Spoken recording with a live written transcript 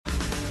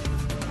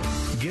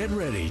Get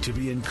ready to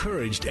be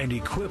encouraged and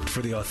equipped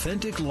for the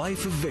authentic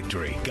life of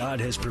victory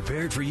God has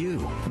prepared for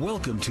you.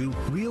 Welcome to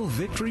Real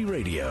Victory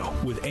Radio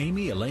with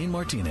Amy Elaine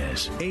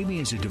Martinez. Amy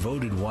is a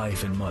devoted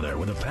wife and mother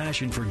with a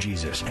passion for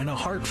Jesus and a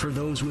heart for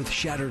those with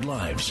shattered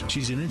lives.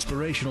 She's an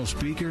inspirational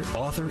speaker,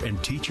 author,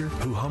 and teacher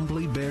who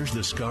humbly bears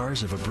the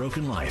scars of a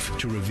broken life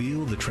to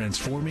reveal the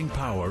transforming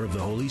power of the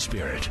Holy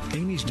Spirit.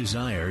 Amy's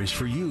desire is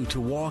for you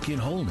to walk in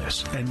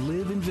wholeness and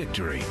live in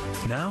victory.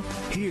 Now,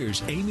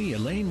 here's Amy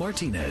Elaine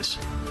Martinez.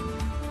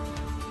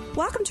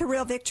 Welcome to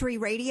Real Victory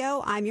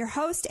Radio. I'm your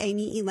host,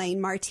 Amy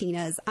Elaine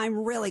Martinez.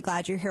 I'm really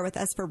glad you're here with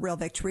us for Real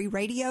Victory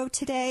Radio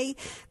today.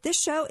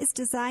 This show is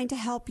designed to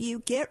help you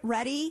get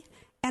ready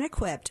and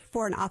equipped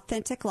for an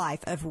authentic life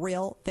of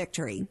real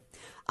victory.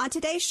 On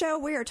today's show,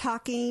 we are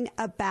talking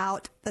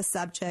about the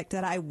subject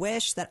that I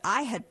wish that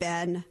I had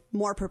been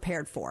more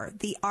prepared for,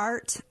 the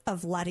art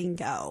of letting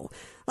go.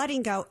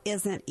 Letting go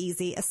isn't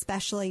easy,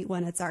 especially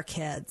when it's our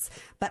kids.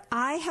 But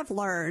I have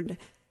learned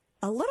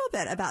a little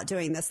bit about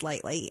doing this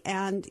lately,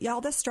 and y'all,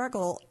 the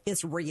struggle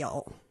is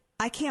real.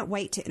 I can't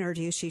wait to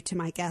introduce you to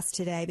my guest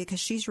today because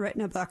she's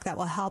written a book that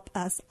will help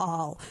us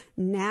all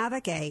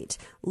navigate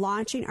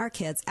launching our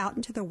kids out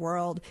into the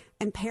world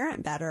and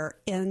parent better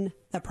in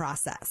the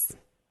process.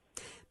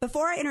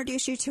 Before I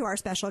introduce you to our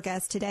special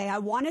guest today, I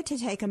wanted to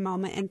take a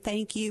moment and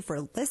thank you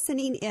for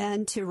listening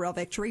in to Real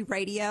Victory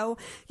Radio.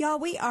 Y'all,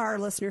 we are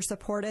listener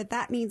supported.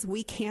 That means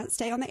we can't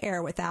stay on the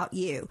air without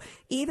you.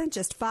 Even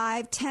just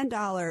 $5,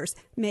 $10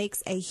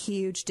 makes a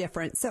huge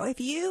difference. So if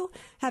you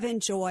have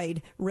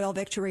enjoyed Real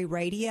Victory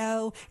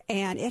Radio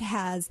and it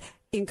has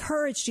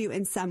encouraged you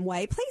in some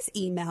way, please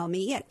email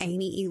me at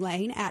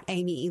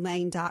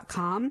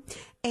amyelaine@amyelaine.com.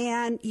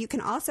 And you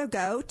can also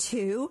go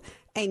to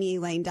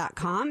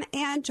amyelaine.com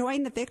and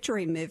join the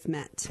Victory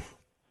Movement.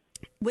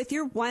 With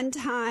your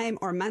one-time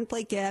or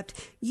monthly gift,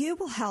 you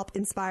will help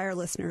inspire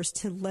listeners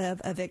to live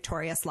a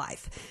victorious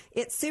life.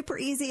 It's super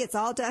easy. It's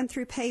all done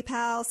through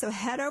PayPal. So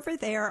head over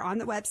there on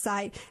the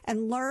website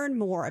and learn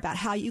more about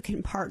how you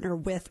can partner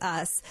with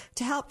us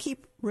to help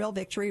keep Real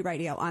Victory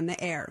Radio on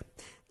the air.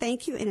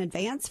 Thank you in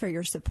advance for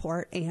your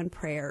support and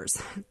prayers.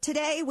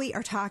 Today, we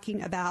are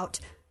talking about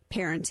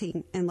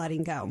parenting and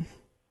letting go.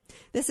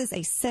 This is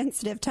a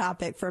sensitive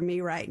topic for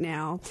me right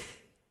now.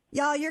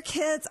 Y'all, your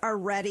kids are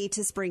ready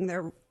to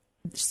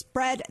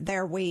spread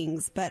their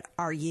wings, but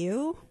are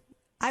you?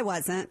 I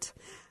wasn't.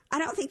 I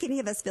don't think any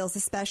of us feels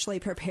especially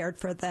prepared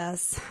for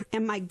this.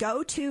 And my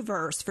go-to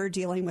verse for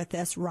dealing with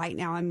this right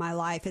now in my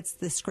life, it's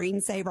the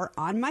screensaver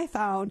on my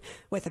phone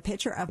with a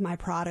picture of my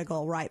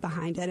prodigal right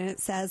behind it. And it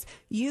says,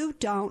 "You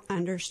don't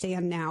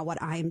understand now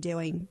what I am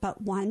doing,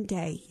 but one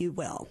day you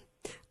will."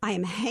 I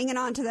am hanging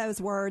on to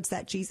those words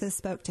that Jesus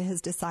spoke to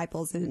his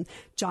disciples in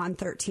John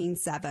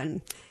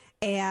 13:7.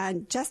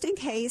 And just in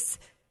case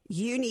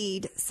you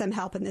need some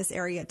help in this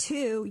area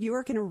too, you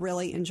are going to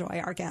really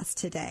enjoy our guest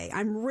today.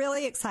 I'm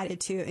really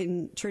excited to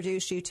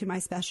introduce you to my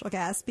special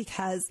guest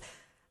because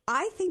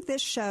I think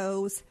this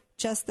shows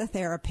just the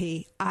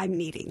therapy I'm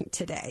needing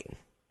today.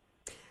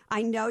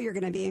 I know you're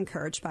going to be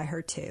encouraged by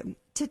her too.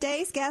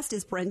 Today's guest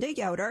is Brenda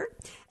Yoder,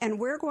 and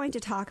we're going to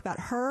talk about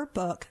her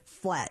book,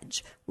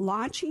 Fledge,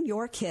 Launching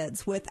Your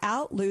Kids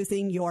Without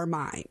Losing Your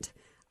Mind.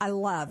 I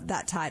love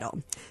that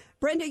title.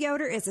 Brenda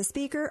Yoder is a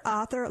speaker,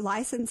 author,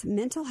 licensed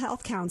mental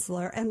health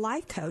counselor, and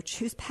life coach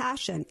whose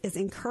passion is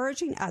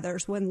encouraging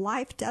others when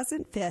life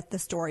doesn't fit the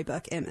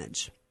storybook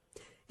image.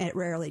 And it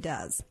rarely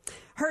does.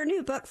 Her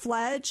new book,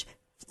 Fledge,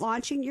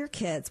 Launching Your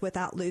Kids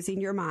Without Losing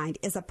Your Mind,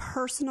 is a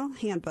personal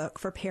handbook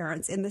for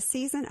parents in the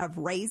season of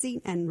raising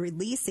and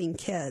releasing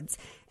kids,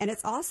 and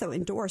it's also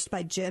endorsed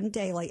by Jim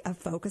Daly of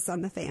Focus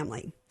on the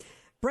Family.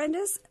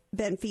 Brenda's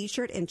been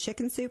featured in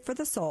Chicken Soup for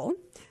the Soul,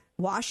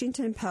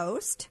 Washington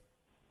Post,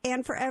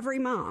 and For Every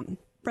Mom.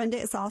 Brenda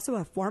is also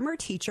a former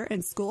teacher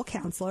and school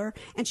counselor,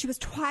 and she was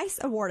twice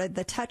awarded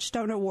the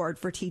Touchstone Award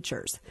for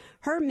Teachers.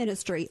 Her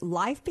ministry,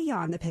 Life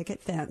Beyond the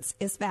Picket Fence,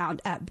 is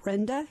found at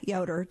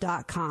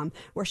BrendaYoder.com,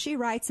 where she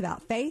writes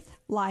about faith,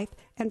 life,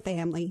 and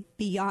family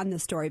beyond the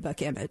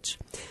storybook image.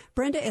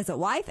 Brenda is a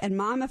wife and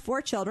mom of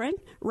 4 children,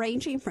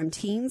 ranging from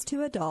teens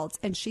to adults,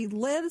 and she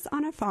lives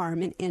on a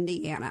farm in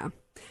Indiana.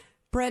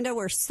 Brenda,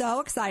 we're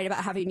so excited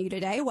about having you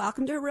today.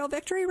 Welcome to Real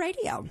Victory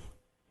Radio.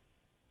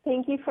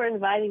 Thank you for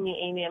inviting me,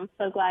 Amy. I'm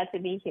so glad to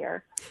be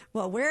here.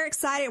 Well, we're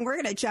excited, and we're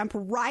going to jump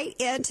right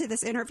into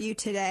this interview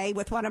today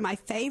with one of my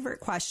favorite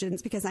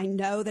questions because I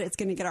know that it's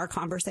going to get our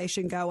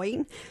conversation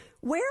going.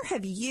 Where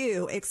have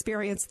you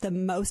experienced the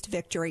most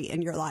victory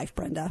in your life,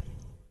 Brenda?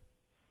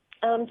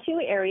 2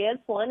 areas.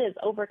 One is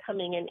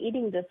overcoming an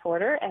eating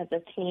disorder as a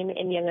teen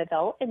and young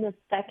adult, and the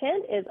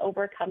second is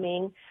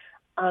overcoming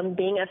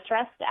being a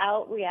stressed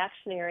out,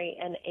 reactionary,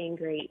 and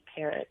angry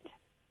parent.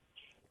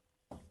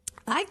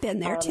 I've been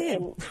there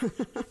too.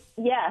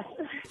 Yes.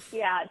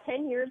 Yeah.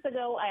 10 years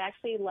ago, I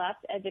actually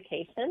left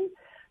education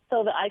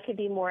so that I could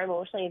be more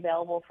emotionally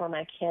available for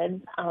my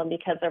kids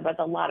because there was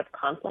a lot of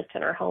conflict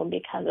in our home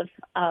because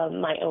of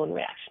my own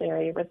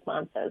reactionary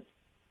responses.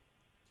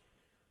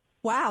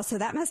 Wow. So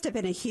that must have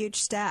been a huge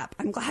step.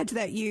 I'm glad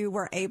that you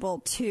were able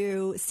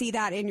to see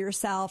that in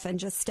yourself and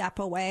just step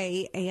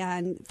away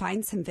and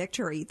find some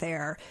victory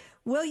there.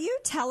 Will you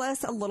tell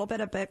us a little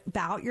bit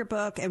about your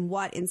book and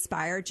what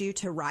inspired you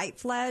to write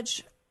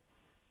Fledge?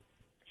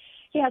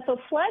 Yeah, so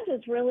Fledge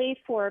is really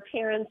for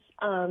parents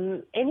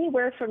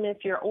anywhere from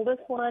if your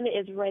oldest one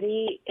is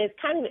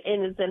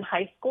in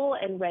high school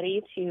and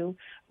ready to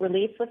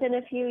release within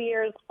a few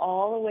years,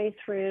 all the way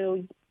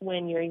through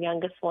when your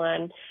youngest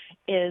one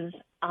is,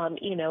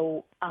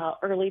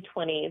 early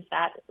 20s,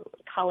 that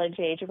college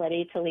age,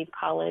 ready to leave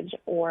college,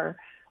 or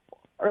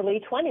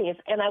early 20s.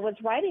 And I was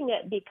writing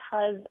it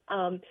because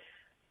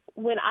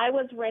when I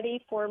was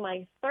ready for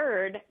my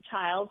third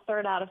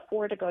out of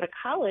four, to go to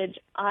college,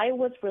 I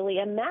was really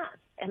a mess.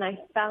 And I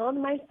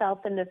found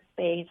myself in this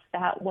space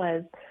that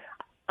was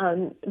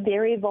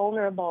very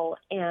vulnerable,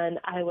 and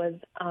I was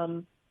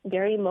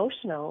very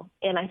emotional.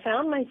 And I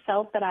found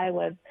myself that I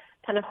was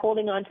kind of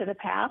holding on to the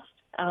past,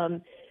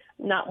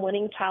 not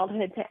wanting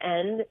childhood to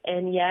end,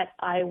 and yet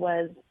I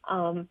was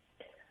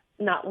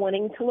not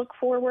wanting to look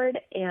forward.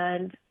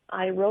 And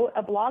I wrote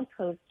a blog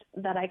post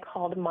that I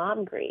called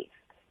Mom Grief.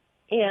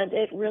 And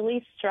it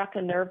really struck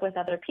a nerve with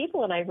other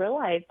people, and I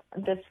realized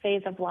this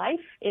phase of life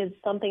is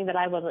something that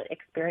I wasn't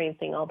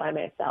experiencing all by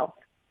myself.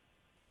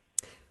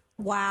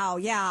 Wow,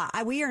 yeah,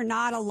 we are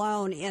not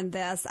alone in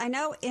this. I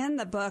know in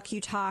the book you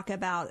talk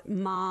about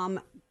mom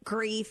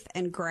grief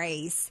and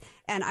grace,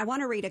 and I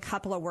want to read a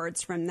couple of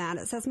words from that.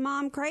 It says,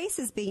 Mom, grace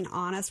is being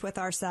honest with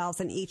ourselves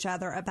and each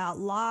other about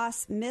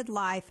loss,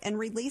 midlife, and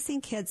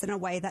releasing kids in a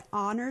way that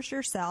honors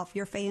yourself,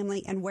 your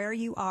family, and where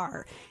you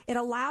are. It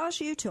allows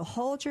you to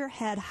hold your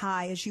head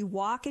high as you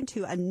walk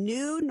into a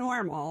new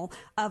normal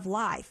of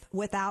life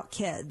without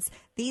kids.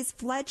 These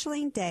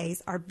fledgling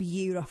days are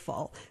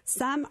beautiful.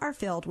 Some are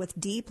filled with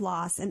deep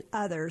loss and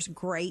others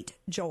great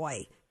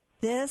joy.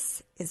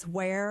 This is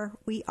where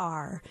we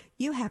are.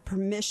 You have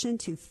permission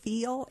to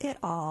feel it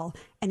all,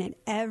 and in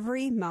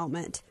every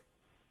moment,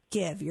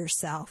 give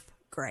yourself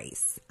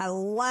grace. I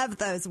love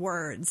those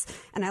words,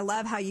 and I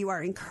love how you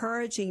are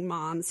encouraging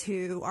moms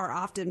who are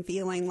often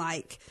feeling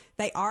like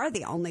they are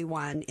the only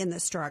one in the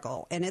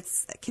struggle, and it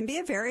can be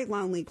a very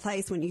lonely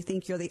place when you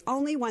think you're the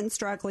only one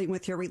struggling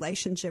with your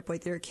relationship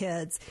with your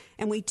kids,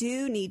 and we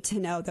do need to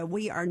know that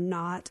we are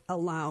not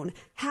alone.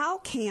 How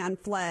can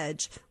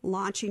Fledge,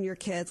 launching your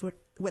kids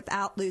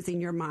without losing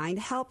your mind,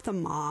 help the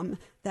mom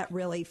that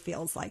really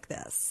feels like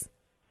this?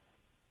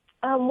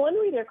 One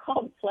reader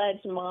called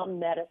Fledge Mom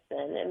Medicine,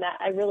 and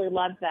I really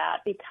love that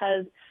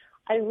because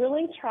I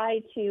really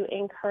tried to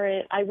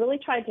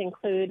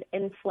include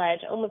in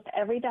Fledge almost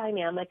every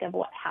dynamic of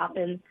what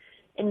happens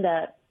in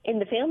the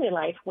family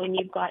life when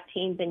you've got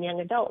teens and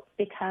young adults,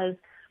 because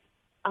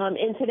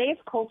in today's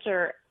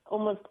culture,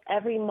 almost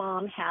every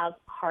mom has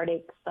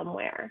heartache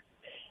somewhere.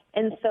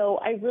 And so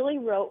I really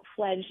wrote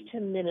Fledge to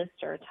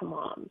minister to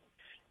moms,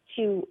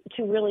 to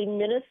really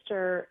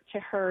minister to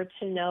her,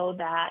 to know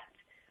that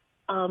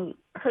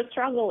her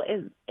struggle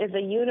is a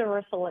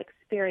universal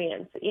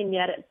experience, and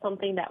yet it's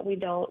something that we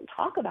don't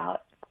talk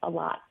about a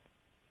lot.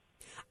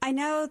 I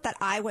know that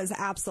I was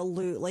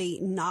absolutely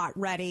not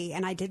ready,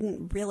 and I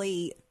didn't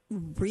really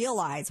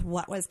realize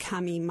what was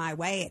coming my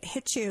way. It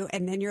hits you,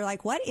 and then you're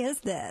like, what is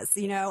this?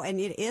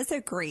 And it is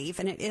a grief,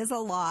 and it is a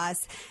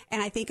loss.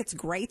 And I think it's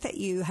great that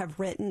you have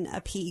written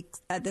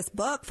this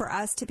book for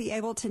us to be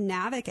able to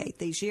navigate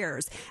these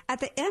years. At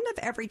the end of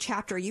every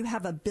chapter, you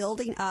have a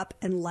building up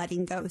and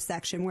letting go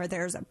section where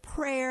there's a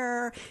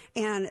prayer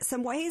and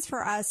some ways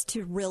for us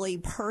to really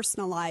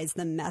personalize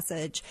the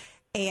message.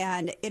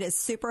 And it is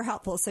super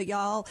helpful. So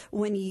y'all,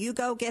 when you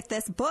go get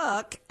this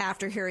book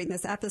after hearing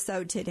this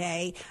episode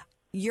today,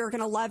 you're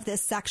going to love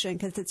this section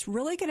because it's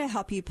really going to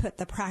help you put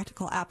the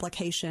practical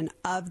application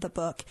of the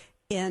book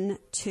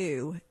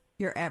into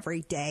your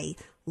everyday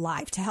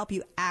life to help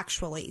you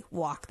actually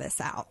walk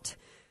this out.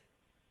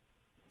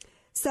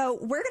 So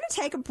we're going to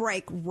take a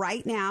break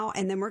right now,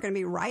 and then we're going to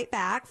be right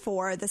back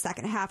for the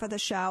second half of the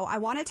show. I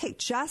want to take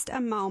just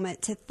a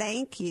moment to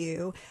thank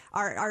you,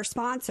 our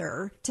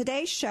sponsor.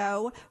 Today's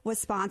show was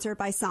sponsored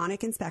by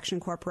Sonic Inspection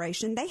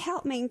Corporation. They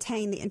help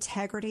maintain the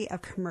integrity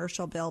of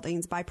commercial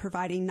buildings by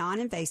providing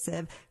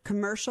non-invasive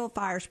commercial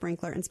fire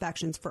sprinkler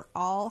inspections for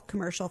all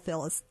commercial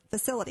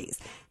facilities.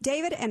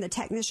 David and the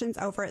technicians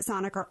over at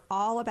Sonic are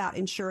all about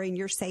ensuring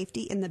your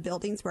safety in the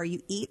buildings where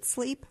you eat,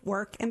 sleep,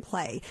 work, and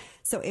play.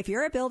 So if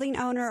you're a building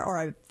owner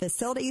or a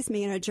facilities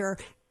manager,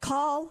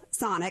 call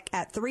Sonic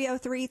at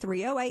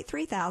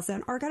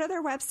 303-308-3000 or go to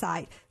their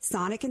website,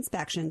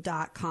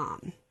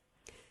 sonicinspection.com.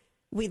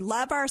 We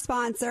love our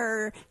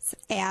sponsors,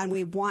 and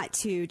we want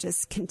to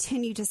just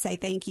continue to say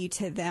thank you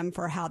to them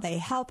for how they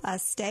help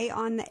us stay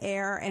on the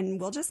air. And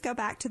we'll just go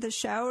back to the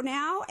show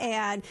now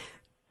and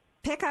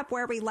pick up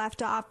where we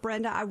left off.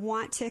 Brenda, I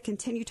want to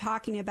continue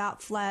talking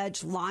about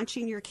Fledge,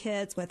 launching your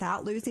kids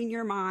without losing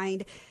your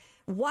mind.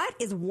 What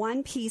is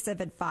one piece of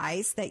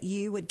advice that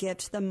you would give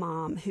to the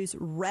mom who's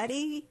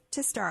ready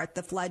to start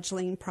the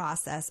fledgling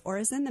process or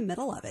is in the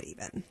middle of it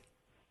even?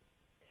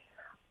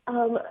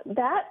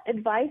 That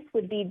advice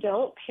would be,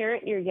 don't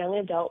parent your young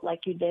adult like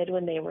you did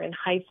when they were in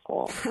high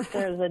school.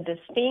 There's a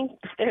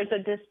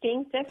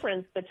distinct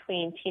difference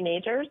between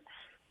teenagers,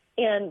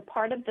 and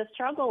part of the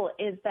struggle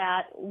is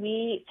that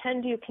we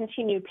tend to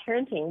continue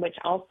parenting, which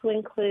also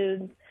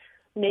includes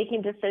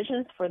making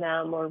decisions for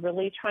them or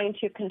really trying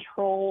to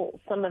control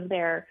some of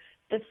their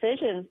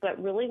decisions.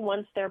 But really,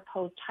 once they're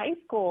post-high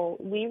school,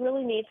 we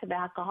really need to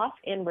back off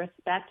and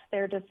respect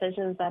their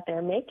decisions that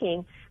they're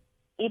making,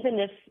 even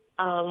if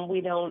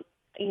we don't,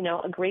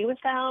 agree with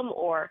them,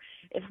 or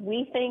if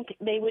we think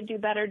they would do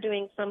better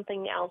doing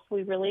something else.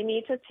 We really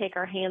need to take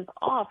our hands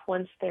off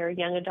once they're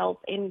young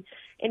adults and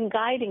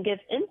guide and give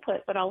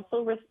input, but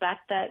also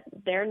respect that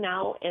they're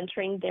now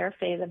entering their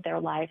phase of their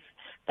life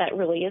that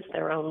really is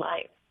their own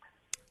life.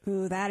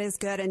 Ooh, that is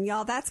good. And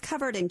y'all, that's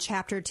covered in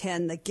chapter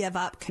 10, the Give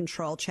Up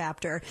Control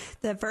chapter.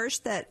 The verse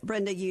that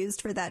Brenda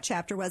used for that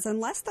chapter was,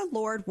 unless the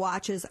Lord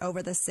watches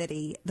over the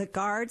city, the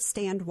guards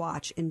stand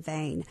watch in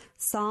vain.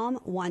 Psalm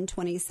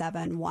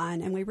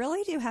 127:1. And we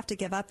really do have to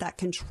give up that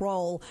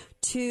control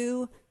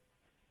to,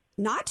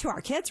 not to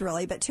our kids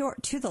really, but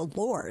to the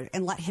Lord,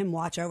 and let him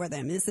watch over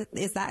them. Is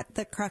that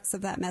the crux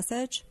of that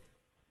message?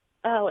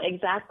 Oh,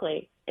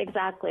 exactly.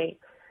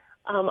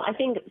 I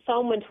think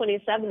Psalm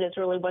 127 is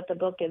really what the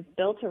book is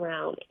built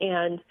around.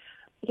 And,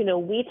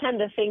 we tend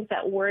to think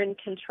that we're in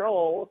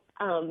control,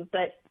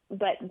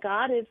 but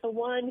God is the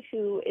one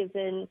who is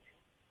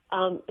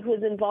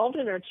involved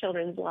in our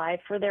children's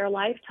life for their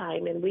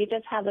lifetime. And we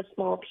just have a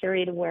small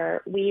period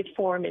where we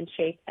form and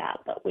shape that,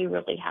 but we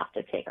really have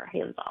to take our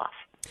hands off.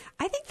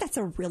 I think that's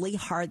a really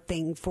hard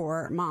thing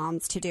for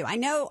moms to do. I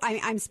know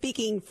I'm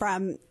speaking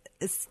from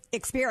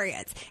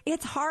experience.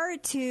 It's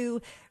hard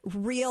to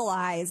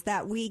realize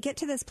that we get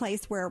to this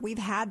place where we've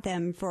had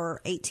them for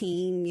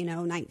 18,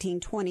 19,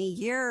 20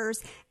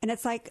 years, and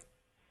it's like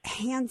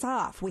hands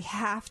off. We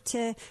have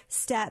to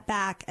step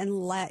back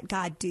and let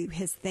God do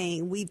his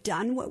thing. We've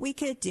done what we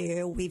could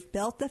do. We've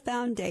built the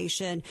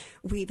foundation.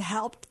 We've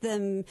helped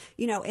them,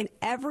 in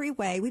every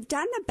way. We've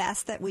done the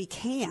best that we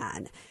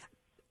can.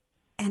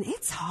 And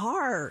it's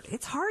hard.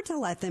 It's hard to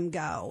let them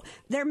go.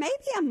 There may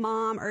be a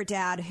mom or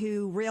dad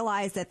who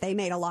realize that they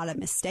made a lot of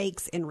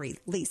mistakes in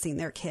releasing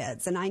their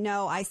kids. And I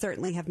know I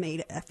certainly have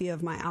made a few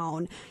of my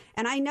own.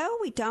 And I know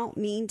we don't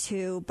mean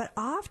to, but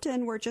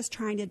often we're just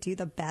trying to do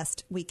the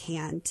best we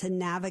can to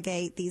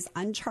navigate these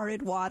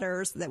uncharted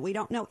waters that we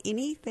don't know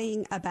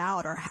anything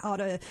about or how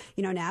to,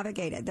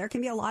 navigate it. There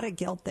can be a lot of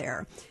guilt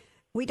there.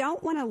 We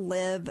don't want to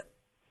live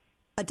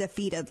a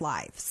defeated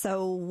life.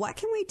 So what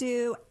can we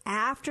do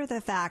after the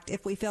fact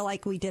if we feel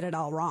like we did it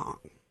all wrong?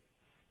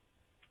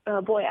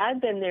 Oh, boy, I've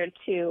been there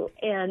too.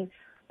 And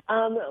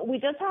we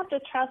just have to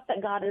trust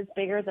that God is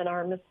bigger than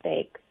our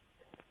mistakes.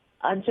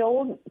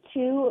 Joel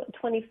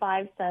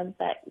 2:25 says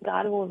that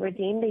God will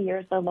redeem the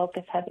years the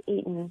locusts have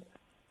eaten.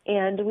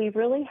 And we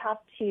really have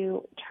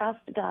to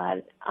trust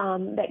God,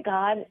 that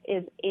God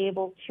is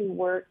able to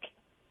work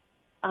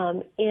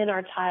in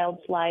our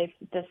child's life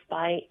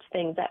despite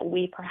things that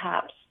we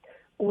perhaps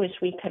wish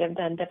we could have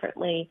done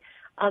differently.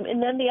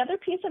 And then the other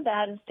piece of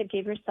that is to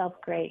give yourself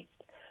grace.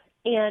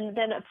 And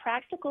then a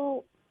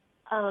practical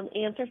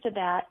answer to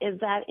that is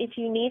that if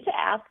you need to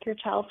ask your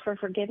child for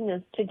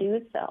forgiveness, to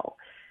do so.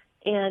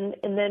 And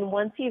then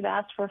once you've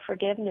asked for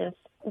forgiveness,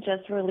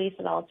 just release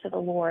it all to the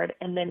Lord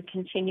and then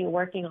continue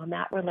working on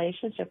that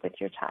relationship with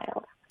your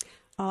child.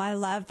 Oh, I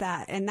love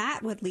that. And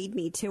that would lead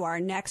me to our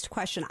next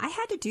question. I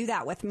had to do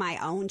that with my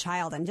own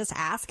child and just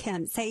ask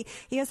him, say,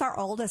 he was our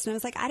oldest. And I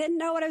was like, I didn't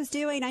know what I was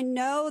doing. I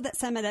know that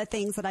some of the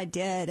things that I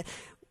did,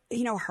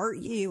 hurt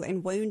you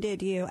and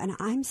wounded you. And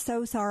I'm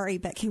so sorry,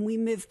 but can we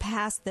move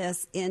past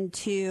this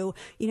into,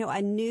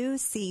 a new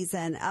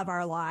season of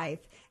our life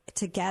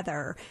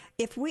together?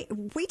 If we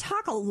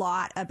talk a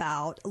lot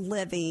about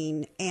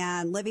living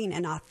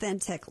an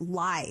authentic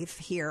life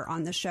here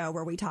on the show,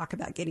 where we talk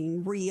about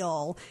getting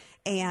real,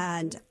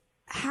 and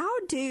how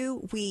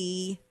do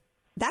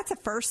that's a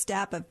first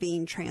step of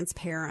being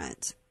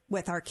transparent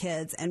with our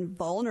kids and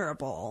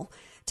vulnerable.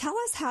 Tell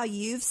us how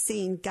you've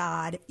seen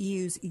God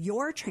use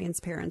your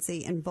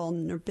transparency and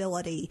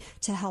vulnerability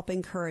to help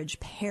encourage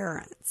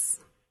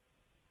parents.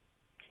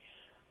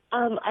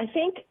 I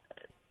think,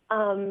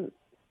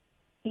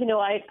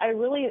 I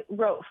really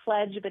wrote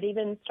Fledge, but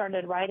even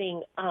started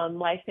writing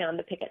Life Beyond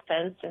the Picket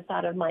Fence just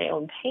out of my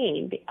own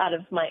pain, out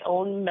of my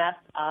own mess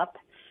up.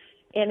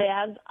 And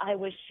as I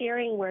was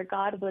sharing where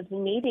God was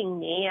meeting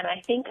me, and I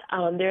think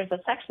there's a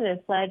section in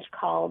Fledge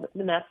called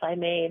The Mess I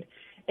Made,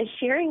 is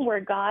sharing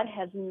where God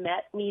has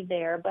met me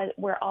there, but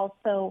where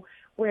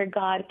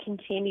God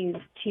continues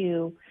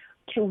to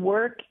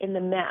work in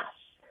the mess.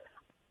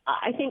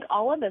 I think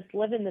all of us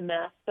live in the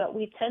mess, but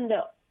we tend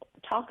to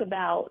talk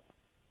about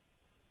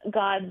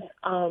God's,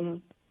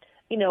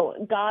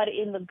 God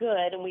in the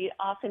good, and we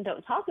often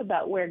don't talk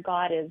about where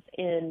God is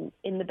in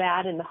the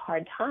bad and the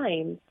hard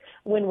times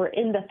when we're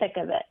in the thick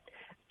of it.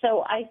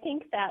 So I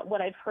think that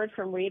what I've heard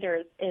from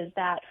readers is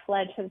that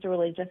Fledge has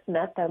really just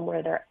met them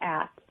where they're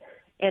at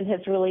and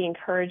has really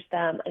encouraged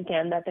them,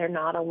 again, that they're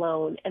not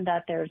alone and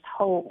that there's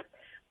hope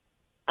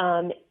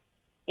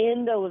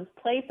in those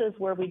places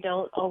where we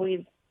don't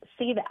always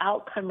see the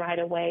outcome right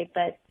away,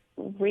 but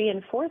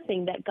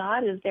reinforcing that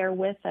God is there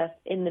with us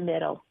in the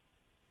middle.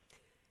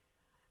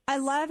 I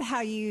love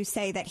how you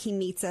say that he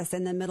meets us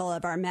in the middle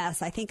of our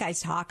mess. I think I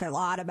talk a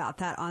lot about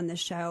that on the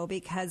show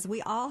because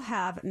we all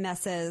have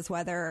messes,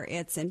 whether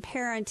it's in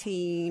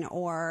parenting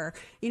or,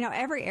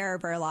 every area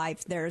of our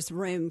life, there's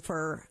room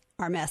for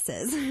our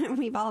messes.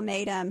 We've all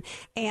made them.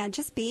 And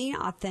just being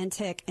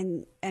authentic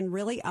and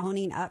really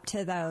owning up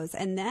to those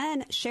and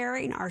then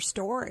sharing our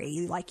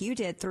story like you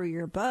did through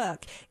your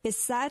book is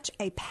such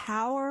a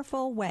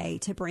powerful way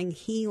to bring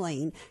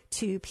healing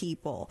to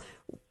people.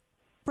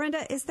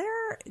 Brenda, is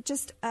there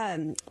just,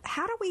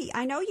 how do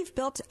I know you've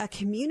built a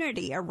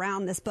community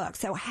around this book.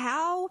 So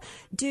how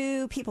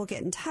do people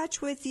get in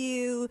touch with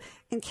you?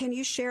 And can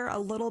you share a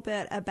little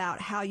bit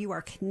about how you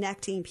are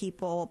connecting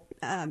people,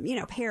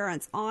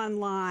 parents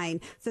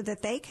online so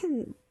that they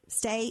can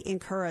stay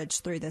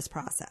encouraged through this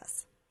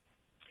process?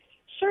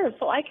 Sure.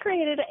 So I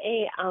created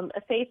a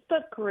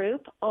Facebook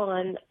group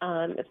on,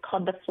 it's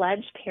called the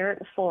Fledged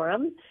Parent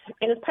Forum,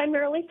 and it's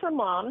primarily for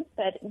moms,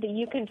 but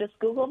you can just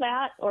Google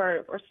that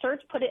or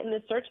put it in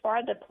the search bar,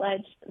 the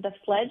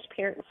Fledged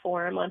Parent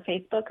Forum on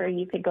Facebook, or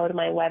you could go to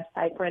my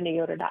website,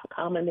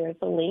 BrendaYoder.com, and there's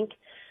a link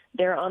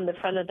there on the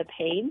front of the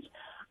page.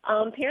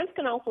 Parents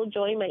can also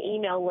join my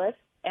email list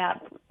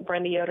at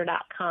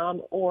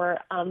BrendaYoder.com or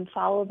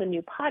follow the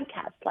new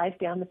podcast, Life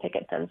Beyond the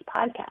Picket Fence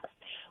podcast,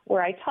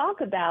 where I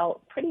talk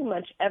about pretty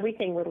much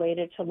everything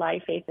related to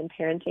life, faith, and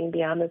parenting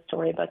beyond the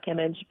storybook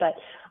image. But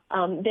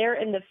there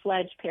in the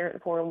Fledged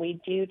Parent Forum,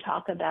 we do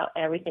talk about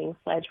everything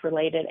Fledged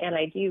related, and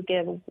I do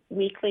give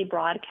weekly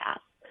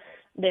broadcasts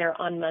there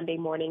on Monday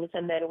mornings,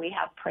 and then we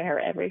have prayer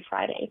every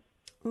Friday.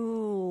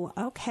 Ooh,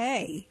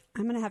 okay.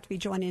 I'm going to have to be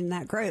joining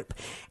that group.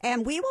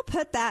 And we will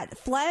put that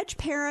Fledged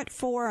Parent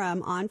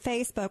Forum on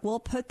Facebook. We'll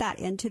put that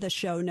into the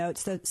show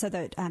notes so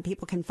that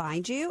people can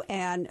find you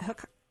and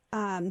hook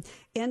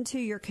into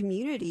your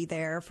community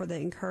there for the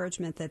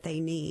encouragement that they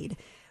need.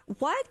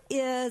 What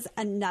is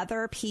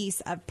another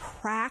piece of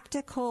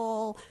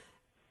practical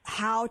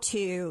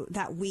how-to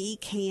that we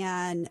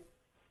can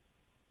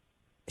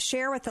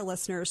share with the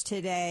listeners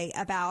today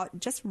about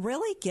just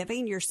really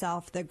giving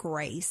yourself the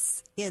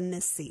grace in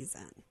this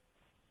season?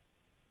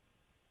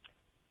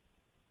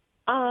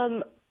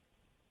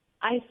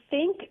 I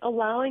think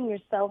allowing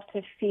yourself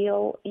to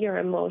feel your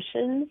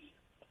emotions.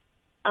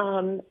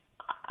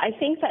 I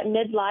think that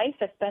midlife,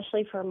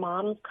 especially for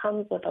moms,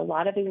 comes with a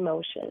lot of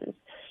emotions.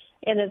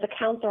 And as a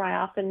counselor, I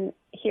often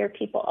hear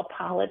people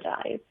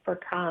apologize for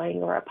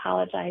crying or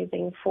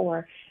apologizing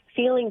for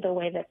feeling the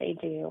way that they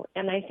do.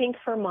 And I think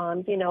for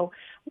moms,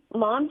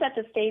 moms at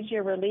the stage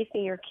you're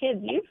releasing your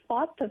kids, you've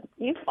fought the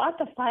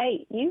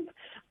fight. You've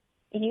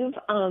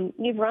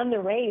run the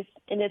race,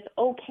 and it's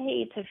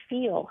okay to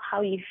feel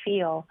how you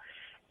feel.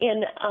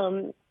 And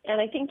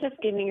I think just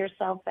giving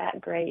yourself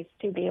that grace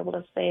to be able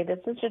to say, this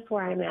is just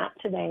where I'm at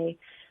today.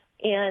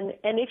 And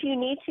if you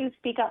need to,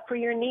 speak up for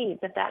your needs,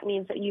 if that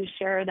means that you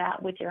share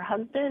that with your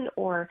husband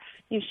or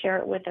you share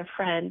it with a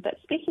friend. But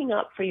speaking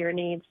up for your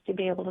needs to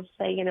be able to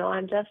say,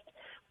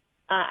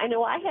 I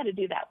know I had to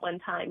do that one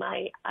time.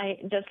 I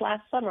just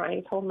last summer,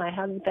 I told my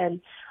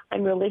husband,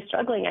 I'm really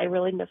struggling. I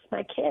really miss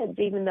my kids,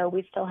 even though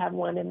we still have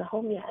one in the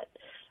home yet.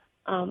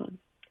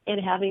 And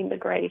having the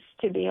grace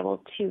to be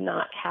able to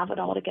not have it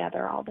all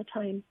together all the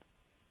time.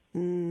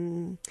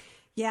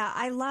 Yeah,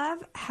 I love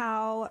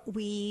how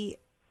we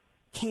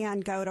can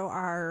go to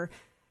our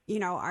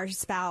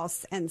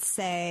spouse and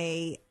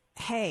say,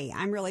 hey,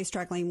 I'm really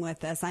struggling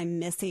with this. I'm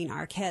missing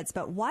our kids.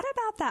 But what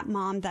about that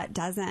mom that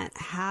doesn't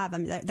have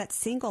that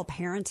single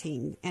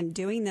parenting and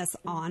doing this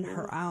on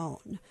her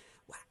own?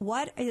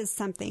 What is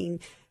something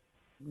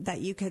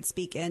that you could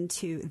speak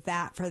into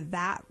that for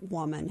that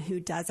woman who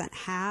doesn't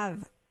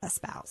have a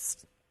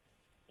spouse?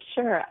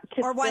 Sure.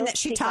 Or one that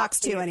she talks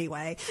to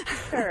anyway.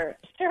 Sure.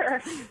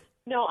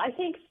 No, I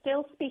think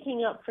still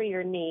speaking up for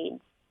your needs.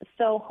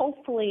 So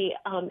hopefully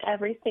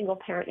every single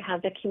parent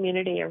has a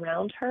community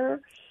around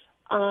her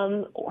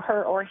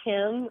or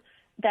him,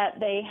 that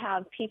they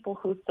have people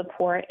who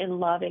support and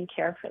love and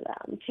care for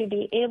them. To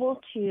be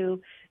able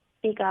to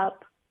speak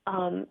up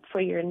for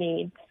your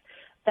needs,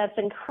 that's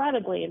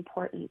incredibly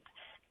important.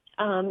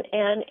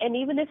 And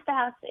even if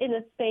that's in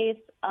a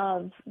space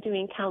of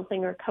doing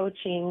counseling or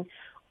coaching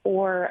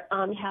or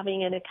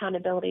having an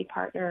accountability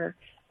partner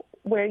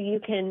where you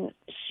can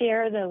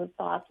share those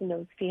thoughts and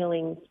those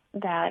feelings,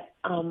 that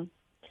to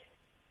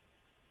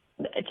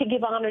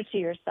give honor to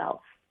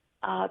yourself,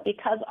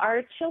 because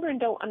our children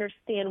don't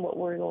understand what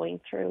we're going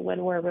through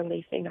when we're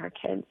releasing our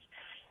kids.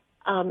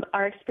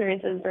 Our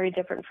experience is very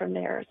different from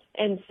theirs.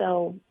 And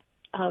so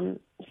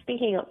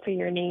speaking up for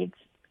your needs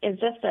is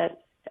just a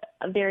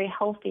very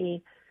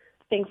healthy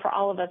thing for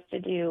all of us to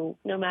do,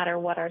 no matter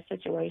what our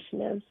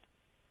situation is.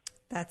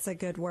 That's a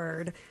good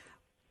word.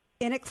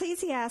 In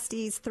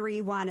Ecclesiastes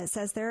 3:1, it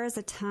says, there is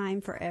a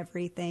time for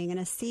everything and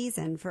a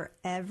season for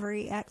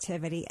every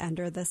activity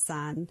under the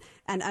sun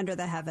and under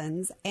the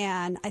heavens.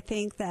 And I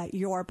think that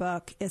your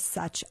book is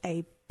such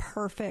a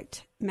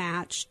perfect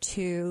match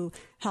to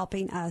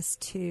helping us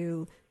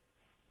to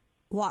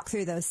walk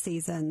through those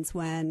seasons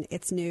when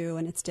it's new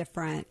and it's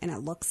different and it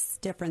looks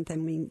different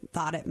than we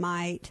thought it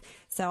might.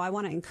 So I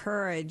want to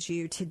encourage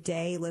you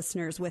today,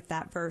 listeners, with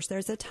that verse.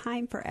 There's a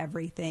time for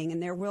everything,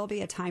 and there will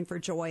be a time for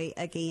joy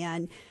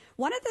again.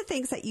 One of the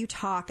things that you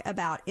talk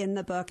about in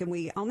the book, and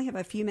we only have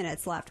a few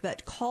minutes left,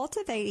 but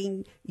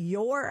cultivating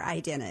your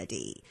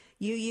identity.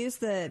 You use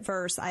the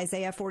verse,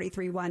 Isaiah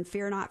 43:1,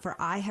 "Fear not, for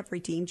I have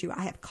redeemed you.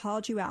 I have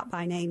called you out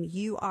by name.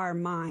 You are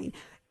mine."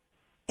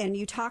 And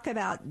you talk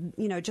about,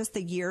 just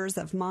the years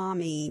of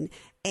momming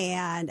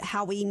and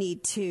how we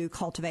need to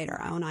cultivate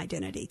our own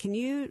identity. Can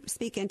you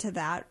speak into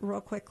that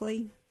real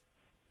quickly?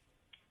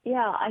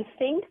 Yeah, I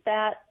think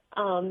that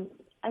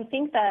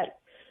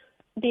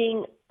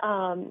being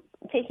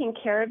taking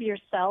care of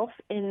yourself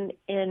in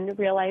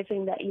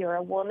realizing that you're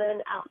a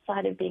woman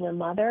outside of being a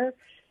mother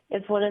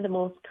is one of the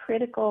most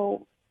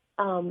critical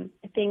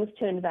things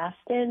to invest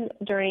in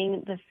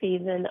during the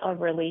season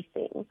of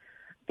releasing,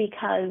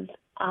 because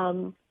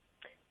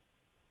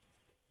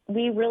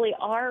we really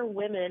are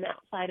women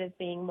outside of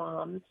being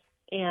moms.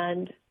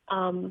 And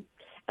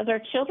as our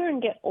children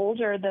get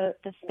older,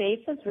 the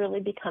spaces really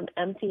become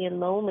empty and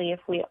lonely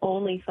if we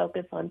only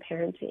focus on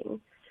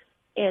parenting.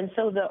 And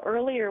so the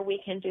earlier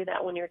we can do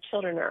that when your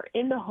children are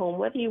in the home,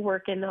 whether you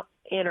work in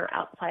or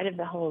outside of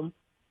the home,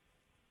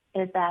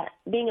 is that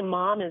being a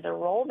mom is a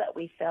role that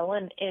we fill,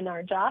 and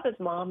our job as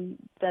mom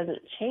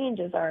doesn't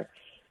change as our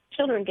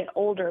children get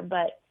older,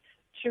 but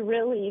to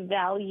really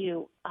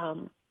value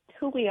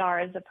who we are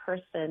as a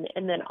person,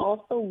 and then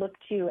also look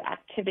to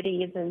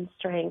activities and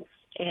strengths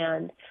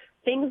and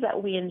things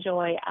that we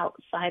enjoy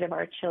outside of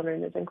our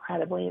children is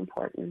incredibly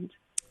important.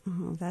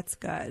 Oh, that's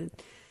good.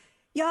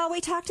 Y'all,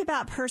 we talked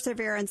about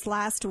perseverance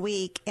last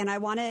week, and I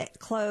want to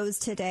close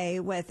today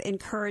with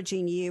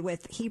encouraging you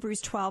with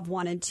Hebrews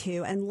 12:1 and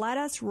 2. And let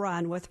us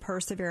run with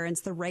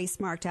perseverance the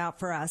race marked out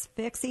for us,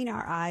 fixing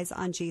our eyes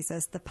on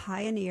Jesus, the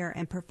pioneer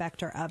and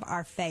perfecter of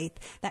our faith,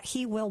 that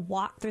he will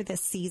walk through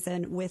this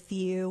season with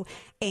you.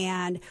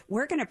 And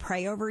we're going to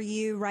pray over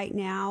you right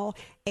now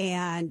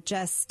and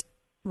just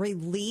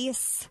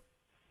release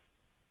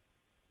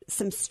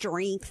some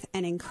strength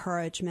and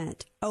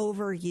encouragement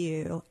over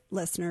you,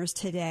 listeners,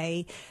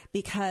 today,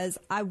 because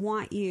I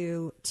want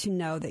you to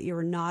know that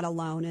you're not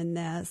alone in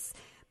this.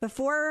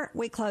 Before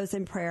we close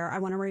in prayer, I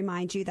want to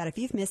remind you that if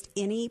you've missed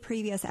any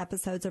previous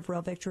episodes of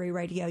Real Victory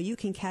Radio, you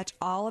can catch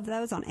all of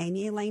those on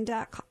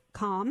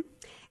amyelaine.com.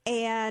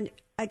 And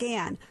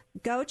again,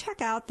 go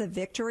check out the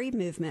Victory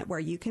Movement where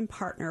you can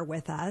partner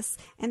with us.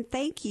 And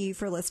thank you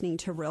for listening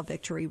to Real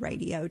Victory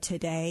Radio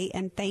today.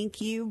 And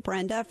thank you,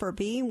 Brenda, for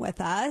being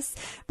with us.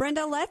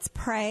 Brenda, let's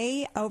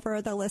pray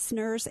over the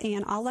listeners,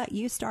 and I'll let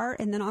you start,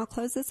 and then I'll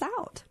close this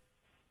out.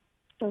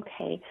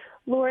 Okay.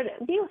 Lord,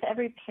 be with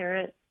every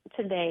parent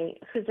today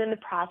who's in the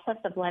process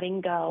of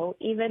letting go,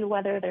 even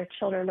whether their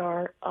children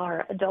are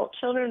adult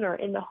children or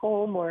in the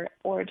home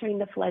or during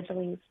the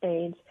fledgling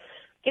stage.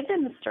 Give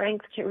them the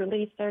strength to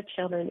release their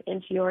children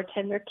into your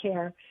tender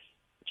care,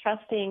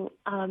 trusting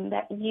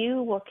that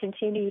you will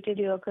continue to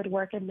do a good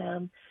work in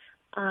them,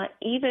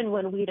 even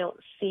when we don't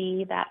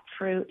see that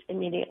fruit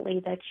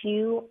immediately, that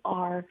you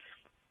are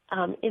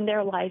in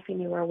their life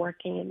and you are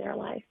working in their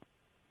life.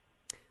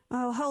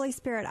 Oh, Holy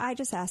Spirit, I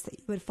just ask that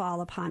you would fall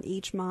upon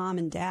each mom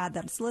and dad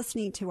that's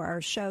listening to our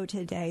show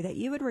today, that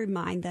you would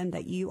remind them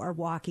that you are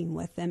walking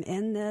with them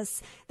in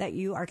this, that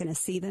you are going to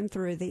see them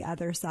through the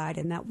other side,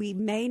 and that we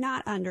may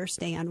not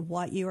understand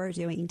what you are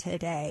doing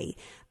today,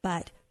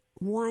 but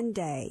one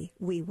day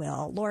we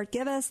will. Lord,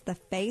 give us the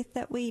faith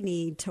that we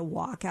need to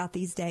walk out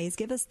these days.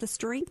 Give us the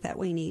strength that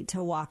we need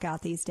to walk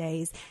out these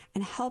days,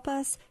 and help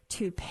us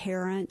to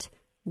parent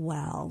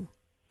well,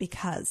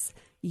 because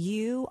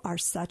you are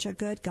such a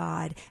good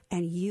God,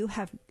 and you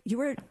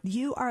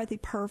are the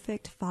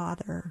perfect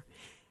Father.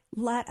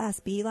 Let us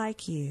be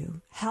like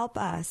you. Help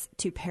us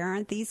to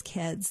parent these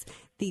kids,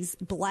 these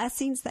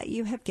blessings that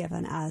you have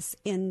given us,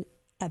 in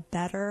a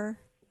better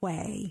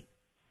way.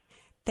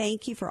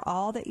 Thank you for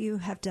all that you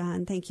have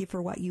done. Thank you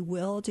for what you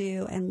will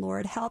do. And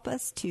Lord, help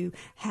us to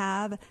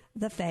have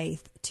the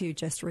faith to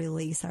just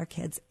release our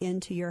kids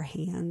into your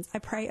hands. I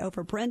pray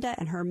over Brenda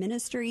and her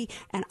ministry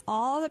and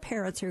all the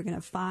parents who are going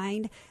to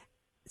find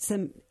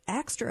some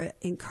extra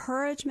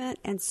encouragement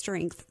and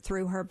strength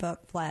through her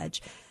book,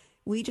 Pledge.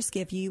 We just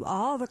give you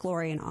all the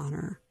glory and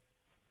honor.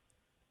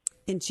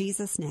 In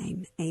Jesus'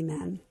 name,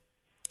 amen.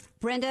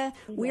 Brenda,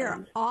 we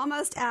are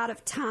almost out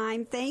of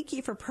time. Thank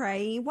you for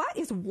praying. What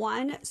is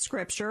one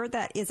scripture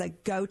that is a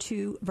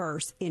go-to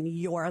verse in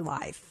your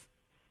life?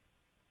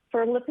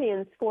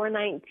 Philippians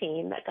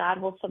 4:19, that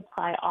God will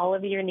supply all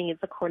of your needs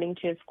according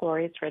to his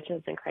glorious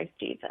riches in Christ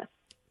Jesus.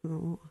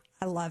 Oh,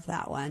 I love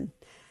that one.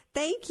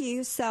 Thank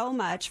you so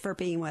much for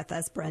being with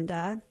us,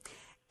 Brenda.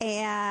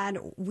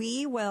 And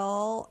we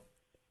will,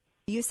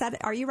 you said,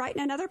 are you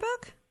writing another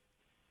book?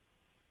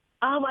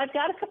 I've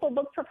got a couple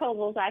book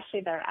proposals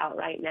actually that are out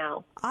right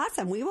now.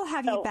 Awesome. We will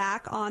have you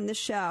back on the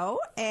show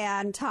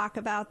and talk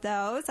about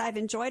those. I've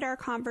enjoyed our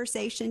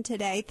conversation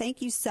today.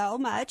 Thank you so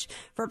much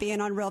for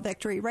being on Real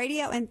Victory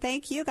Radio, and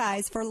thank you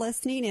guys for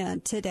listening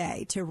in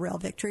today to Real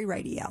Victory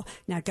Radio.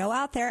 Now go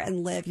out there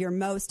and live your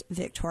most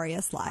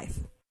victorious life.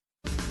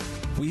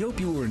 We hope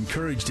you were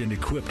encouraged and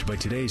equipped by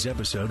today's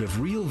episode of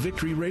Real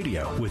Victory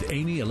Radio with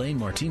Amy Elaine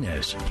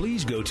Martinez.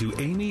 Please go to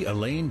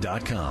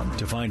amyelaine.com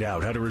to find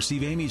out how to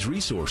receive Amy's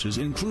resources,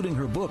 including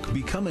her book,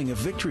 Becoming a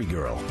Victory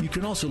Girl. You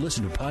can also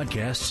listen to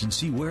podcasts and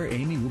see where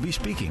Amy will be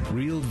speaking.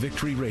 Real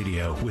Victory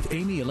Radio with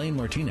Amy Elaine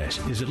Martinez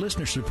is a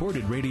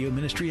listener-supported radio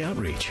ministry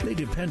outreach. They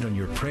depend on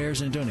your prayers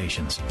and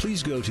donations.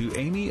 Please go to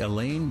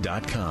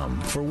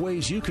amyelaine.com for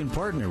ways you can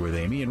partner with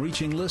Amy in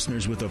reaching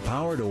listeners with the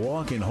power to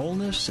walk in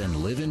wholeness and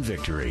live in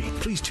victory.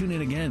 Please tune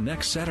in again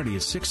next Saturday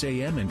at 6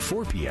 a.m. and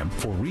 4 p.m.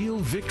 for Real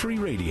Victory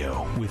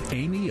Radio with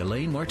Amy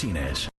Elaine Martinez.